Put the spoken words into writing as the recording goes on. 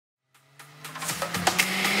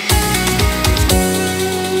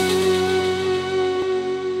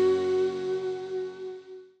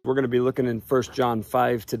We're going to be looking in 1 John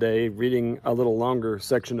 5 today, reading a little longer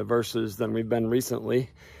section of verses than we've been recently.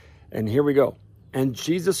 And here we go. And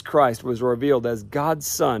Jesus Christ was revealed as God's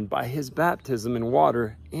Son by his baptism in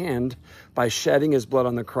water and by shedding his blood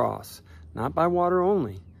on the cross. Not by water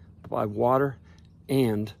only, but by water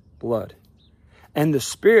and blood. And the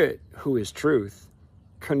Spirit, who is truth,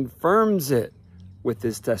 confirms it with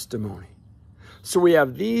his testimony. So we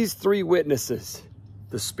have these three witnesses,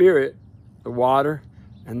 the Spirit, the water,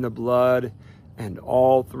 and the blood, and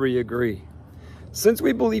all three agree. Since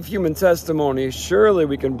we believe human testimony, surely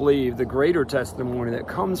we can believe the greater testimony that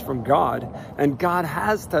comes from God, and God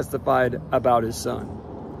has testified about his Son.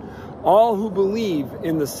 All who believe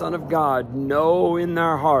in the Son of God know in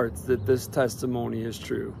their hearts that this testimony is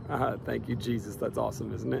true. Thank you, Jesus. That's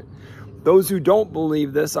awesome, isn't it? Those who don't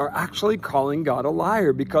believe this are actually calling God a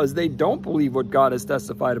liar because they don't believe what God has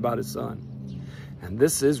testified about his Son. And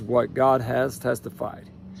this is what God has testified.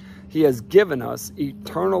 He has given us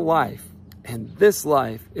eternal life, and this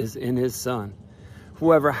life is in his Son.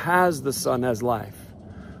 Whoever has the Son has life.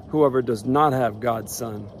 Whoever does not have God's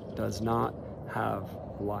Son does not have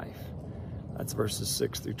life. That's verses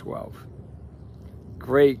 6 through 12.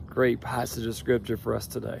 Great, great passage of scripture for us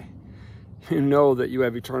today. You know that you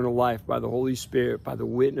have eternal life by the Holy Spirit, by the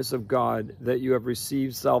witness of God, that you have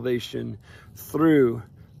received salvation through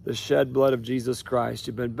the shed blood of Jesus Christ.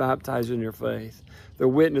 You've been baptized in your faith. The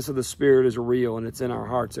witness of the Spirit is real, and it's in our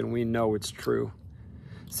hearts, and we know it's true.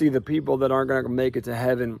 See, the people that aren't going to make it to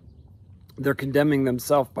heaven, they're condemning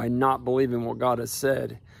themselves by not believing what God has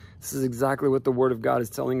said. This is exactly what the Word of God is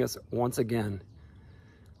telling us once again.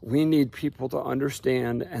 We need people to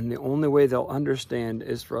understand, and the only way they'll understand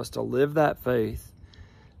is for us to live that faith,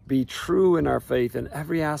 be true in our faith in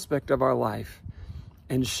every aspect of our life,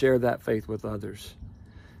 and share that faith with others.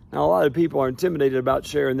 Now, a lot of people are intimidated about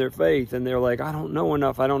sharing their faith, and they're like, I don't know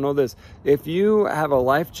enough, I don't know this. If you have a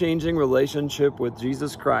life-changing relationship with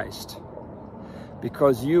Jesus Christ,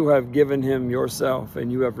 because you have given him yourself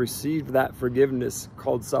and you have received that forgiveness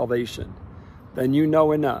called salvation, then you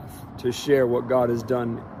know enough to share what God has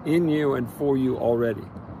done in you and for you already.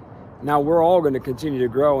 Now, we're all going to continue to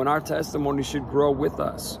grow, and our testimony should grow with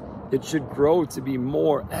us. It should grow to be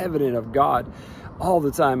more evident of God all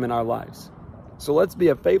the time in our lives. So let's be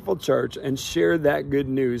a faithful church and share that good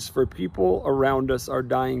news, for people around us are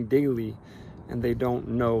dying daily and they don't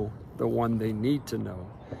know the one they need to know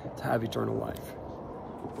to have eternal life.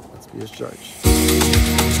 Let's be his church.